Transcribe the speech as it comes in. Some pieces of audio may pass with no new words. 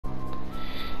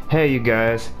Hey you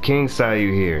guys, King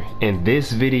Sayu here, and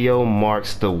this video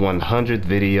marks the 100th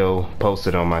video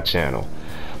posted on my channel.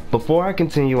 Before I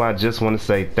continue, I just want to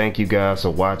say thank you guys for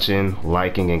watching,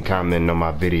 liking, and commenting on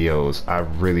my videos. I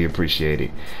really appreciate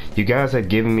it. You guys have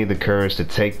given me the courage to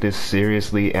take this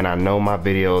seriously, and I know my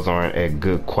videos aren't as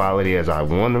good quality as I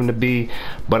want them to be,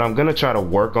 but I'm gonna try to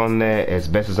work on that as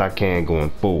best as I can going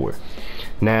forward.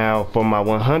 Now, for my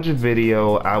 100th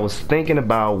video, I was thinking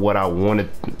about what I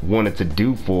wanted to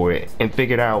do for it, and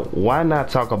figured out why not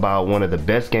talk about one of the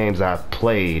best games I've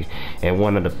played and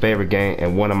one of my favorite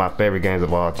games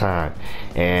of all time.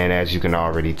 And as you can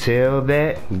already tell,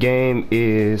 that game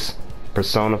is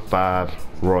Persona 5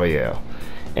 Royal.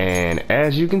 And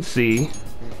as you can see,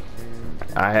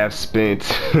 I have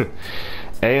spent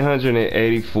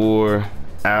 884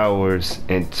 hours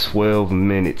and 12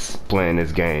 minutes playing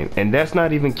this game, and that's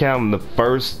not even counting the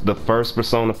first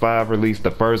Persona 5 release, the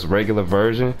first regular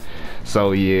version.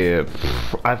 So yeah,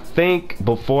 I think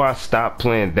before I stopped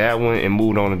playing that one and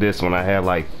moved on to this one, I had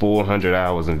like 400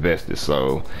 hours invested.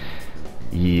 So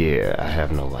yeah, I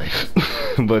have no life.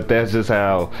 But that's just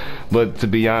how, but to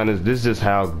be honest, this is just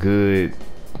how good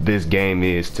this game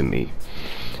is to me.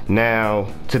 Now,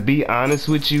 to be honest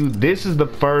with you, this is the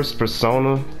first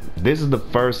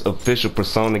official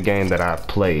Persona game that I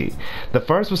played. The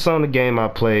first Persona game I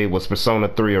played was Persona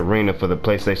 3 Arena for the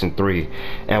PlayStation 3,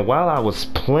 and while I was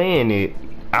playing it,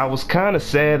 I was kind of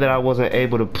sad that I wasn't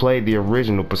able to play the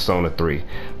original Persona 3,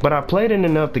 but I played it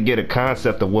enough to get a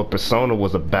concept of what Persona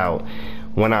was about.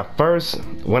 When I first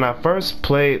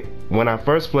played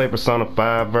Persona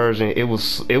 5 version, it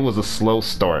was a slow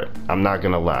start, I'm not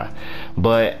gonna lie.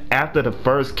 But after the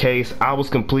first case, I was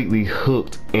completely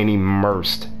hooked and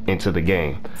immersed into the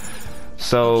game.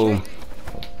 So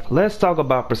let's talk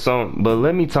about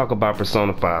let me talk about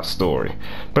Persona 5 story.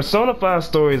 Persona 5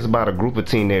 story is about a group of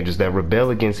teenagers that rebel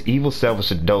against evil,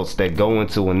 selfish adults that go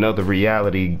into another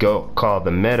reality called the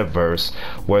metaverse,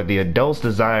 where the adults'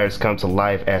 desires come to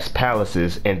life as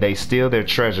palaces, and they steal their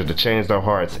treasure to change their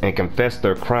hearts and confess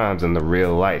their crimes in the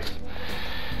real life.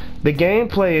 The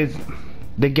gameplay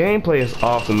is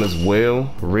awesome as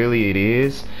well, really it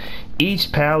is.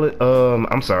 Each palette,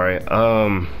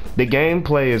 the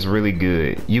gameplay is really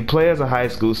good. You play as a high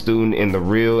school student in the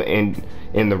real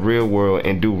world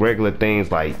and do regular things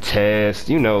like tests,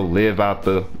 live out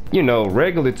the,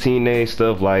 regular teenage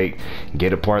stuff like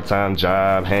get a part-time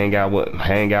job, hang out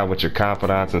with your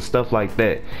confidants and stuff like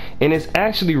that. And it's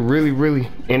actually really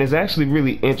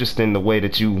interesting the way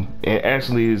that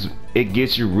it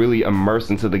gets you really immersed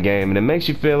into the game, and it makes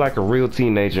you feel like a real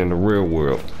teenager in the real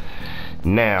world.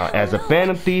 Now, as a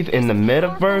Phantom Thief in the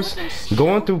metaverse, you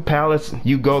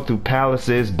go through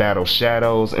palaces, battle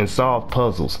shadows, and solve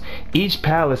puzzles. Each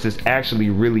palace is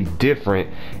actually really different.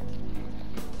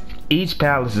 And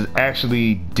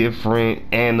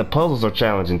the puzzles are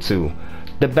challenging too.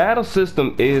 The battle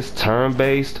system is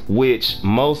turn-based, which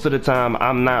most of the time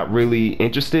I'm not really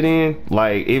interested in.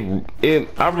 Like I'm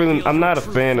not a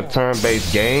fan of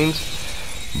turn-based games,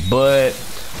 but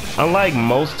unlike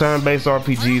most turn-based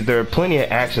RPGs, there are plenty of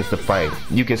actions to fight.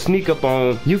 You can sneak up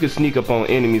on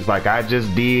enemies like I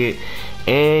just did,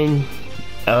 and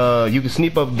you can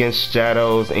sneak up against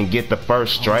shadows and get the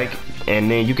first strike,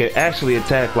 and then you can actually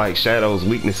attack like shadows'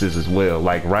 weaknesses as well,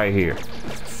 like right here.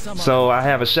 So I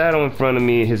have a shadow in front of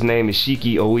me. His name is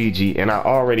Shiki Oiji, and I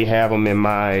already have him in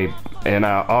my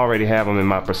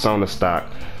Persona stock,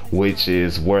 which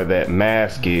is where that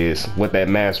mask is, what that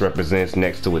mask represents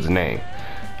next to its name.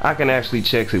 I can actually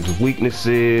check his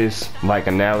weaknesses, like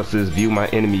analysis, view my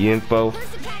enemy info,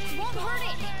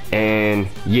 and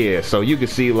yeah, so you can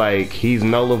see like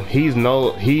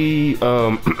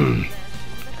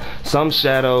some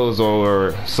shadows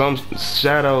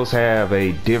have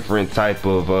a different type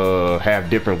of have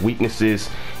different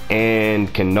weaknesses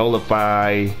and can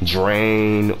nullify,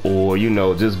 drain, or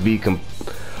just be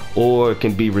or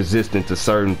can be resistant to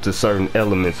certain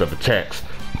elements of attacks.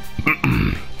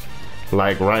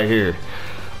 Like right here,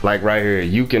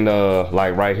 you can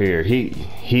like right here, he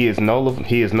is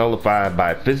nullified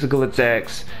by physical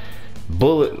attacks,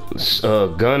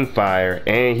 gunfire,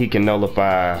 and he can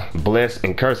nullify bless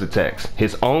and curse attacks.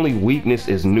 His only weakness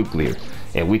is nuclear,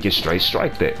 and we can straight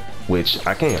strike that, which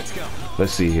I can.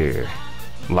 Let's see here.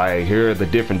 Like here are the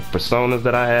different personas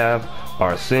that I have.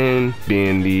 Arsene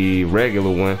being the regular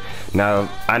one. Now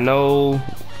I know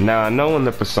in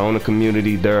the Persona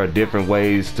community there are different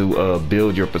ways to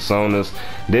build your personas.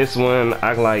 This one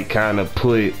I like to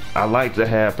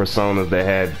have personas that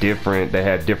have different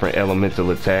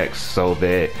elemental attacks, so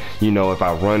that if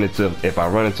I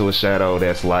run into a shadow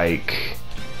that's like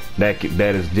that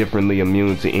is differently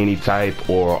immune to any type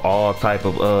or all type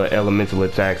of elemental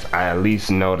attacks, I at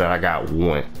least know that I got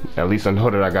one. At least I know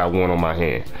that I got one on my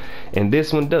hand. And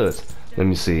this one does. Let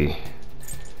me see.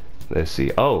 Let's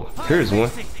see. Oh, here's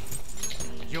one.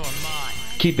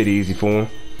 Keep it easy for him.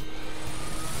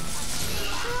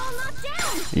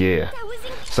 Yeah.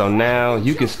 So now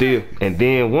you can still, and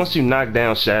then once you knock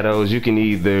down shadows, you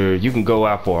can go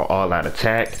out for an all-out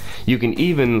attack. You can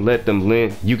even let them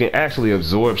you can actually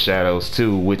absorb shadows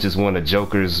too, which is one of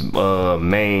Joker's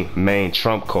main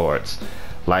trump cards.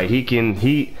 Like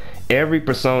every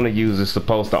persona user is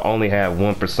supposed to only have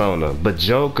one persona, but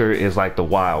Joker is like the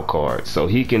wild card, so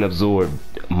he can absorb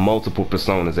multiple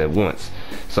personas at once.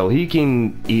 So he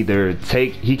can either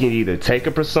take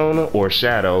a persona or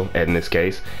shadow. In this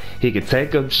case, he could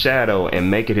take a shadow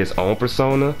and make it his own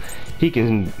persona. He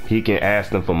can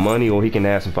ask them for money, or he can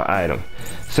ask them for item.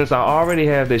 Since I already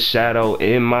have this shadow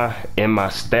in my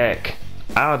stack,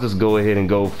 I'll just go ahead and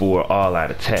go for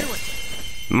all-out attack.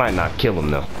 Might not kill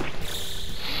him though.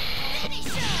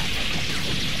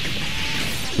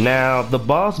 Now, the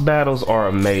boss battles are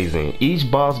amazing. Each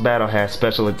boss battle has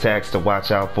special attacks to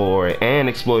watch out for and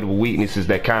exploitable weaknesses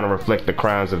that kind of reflect the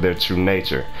crimes of their true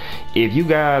nature. If you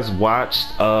guys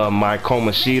watched my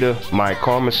Kamoshida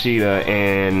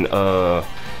and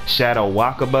Shadow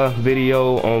Wakaba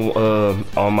video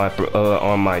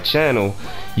on my channel,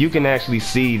 you can actually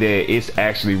see that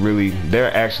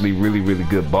they're actually really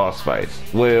good boss fights.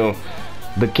 Well,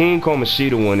 the King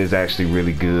Kamoshida one is actually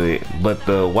really good, but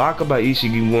the Wakaba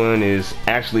Ishigi one is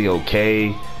actually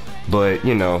okay. But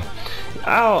you know,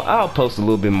 I'll post a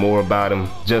little bit more about him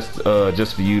just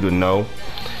for you to know.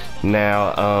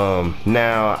 Now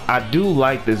I do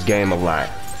like this game a lot.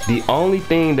 The only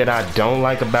thing that I don't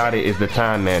like about it is the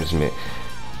time management.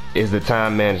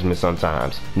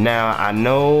 Sometimes. Now I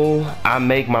know I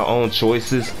make my own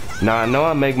choices. of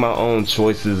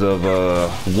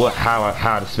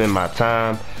how to spend my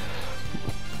time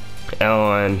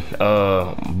on,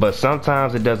 but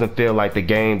sometimes it doesn't feel like the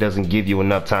game doesn't give you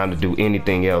enough time to do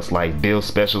anything else, like build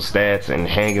special stats and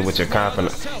hanging with your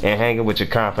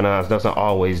confidants doesn't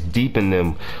always deepen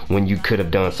them when you could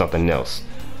have done something else.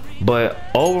 But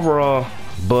overall,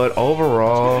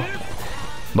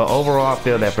 I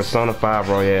feel that Persona 5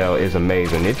 Royale is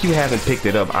amazing. If you haven't picked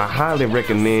it up, I highly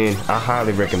recommend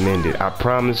it. I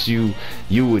promise you,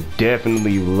 you would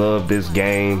definitely love this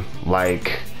game.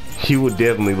 Like, you would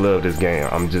definitely love this game.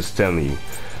 I'm just telling you.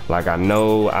 Like, I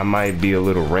know I might be a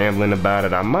little rambling about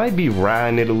it. I might be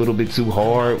riding it a little bit too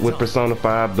hard with Persona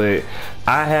 5, but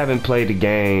I haven't played the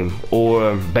game,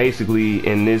 or basically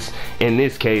in this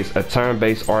case, a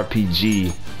turn-based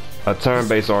RPG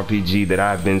that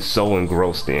I've been so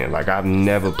engrossed in. Like, I've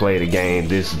never played a game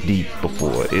this deep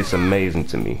before. It's amazing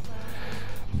to me.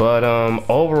 But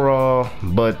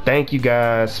thank you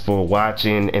guys for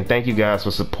watching, and thank you guys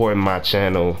for supporting my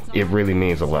channel. It really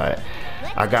means a lot.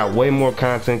 I got way more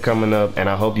content coming up, and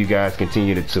I hope you guys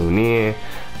continue to tune in.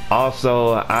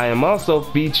 Also, I am also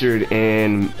featured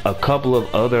in a couple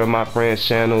of other of my friends'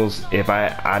 channels.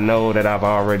 I know that I've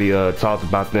already talked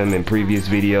about them in previous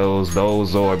videos.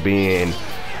 Those are being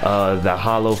the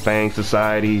Hollow Fang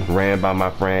Society, ran by my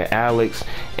friend Alex,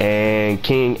 and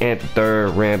King Ant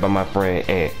III, ran by my friend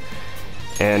Ant.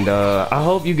 And I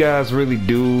hope you guys really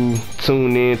do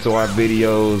tune in to our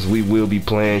videos. We will be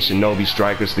playing Shinobi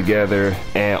Strikers together,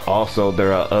 and also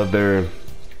there are other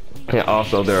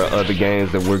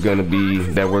games that we're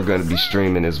gonna be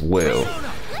streaming as well.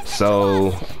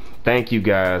 So thank you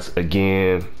guys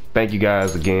again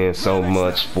so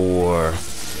much for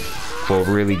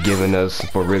really giving us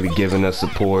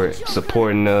support,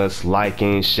 supporting us,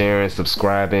 liking, sharing,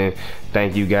 subscribing.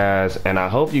 Thank you guys, and I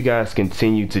hope you guys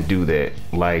continue to do that.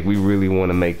 Like, we really want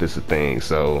to make this a thing,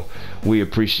 so we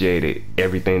appreciate it,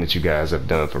 everything that you guys have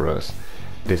done for us.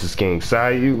 This is King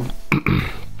Sayu,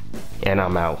 and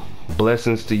I'm out.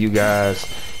 Blessings to you guys,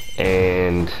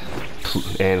 and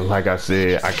like I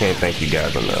said, I can't thank you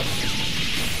guys enough.